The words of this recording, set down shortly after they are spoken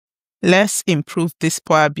Let's improve this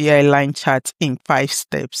Power BI line chart in 5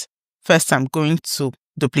 steps. First, I'm going to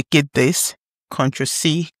duplicate this, Ctrl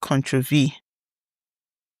C, Ctrl V.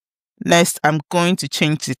 Next, I'm going to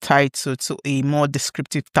change the title to a more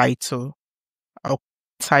descriptive title. I'll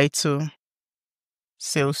title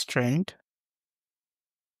Sales Trend.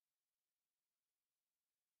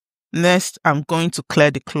 Next, I'm going to clear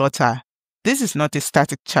the clutter. This is not a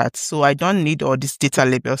static chart, so I don't need all these data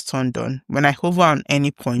labels turned on. When I hover on any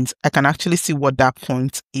point, I can actually see what that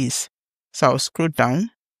point is. So I'll scroll down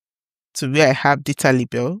to where I have data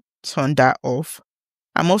label, turn that off.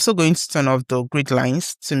 I'm also going to turn off the grid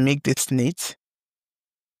lines to make this neat.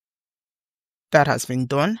 That has been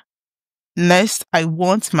done. Next, I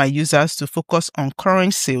want my users to focus on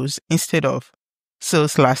current sales instead of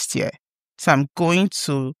sales last year. So I'm going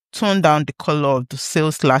to tone down the color of the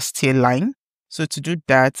sales last year line. So to do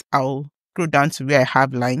that, I'll scroll down to where I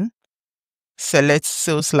have line, select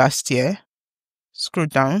sales last year, scroll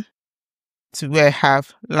down to where I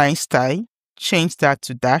have line style, change that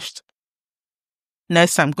to dashed.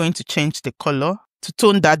 Next, I'm going to change the color to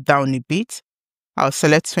tone that down a bit. I'll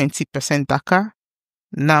select 20% darker.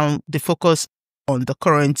 Now the focus on the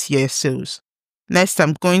current year sales. Next,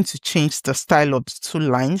 I'm going to change the style of the two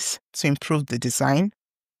lines to improve the design.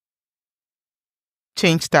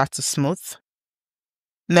 Change that to smooth.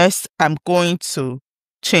 Next, I'm going to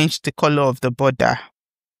change the color of the border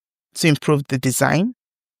to improve the design.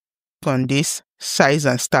 On this, size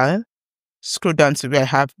and style. Scroll down to where I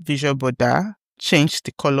have visual border. Change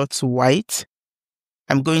the color to white.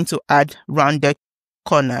 I'm going to add rounded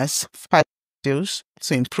corners, 5 details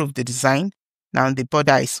to improve the design. Now the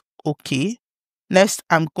border is okay. Next,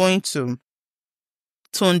 I'm going to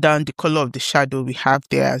tone down the color of the shadow we have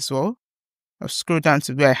there as well. I'll scroll down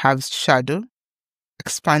to where I have shadow,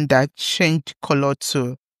 expand that, change the color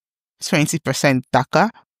to 20%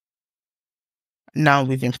 darker. Now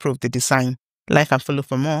we've improved the design. Like and follow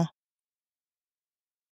for more.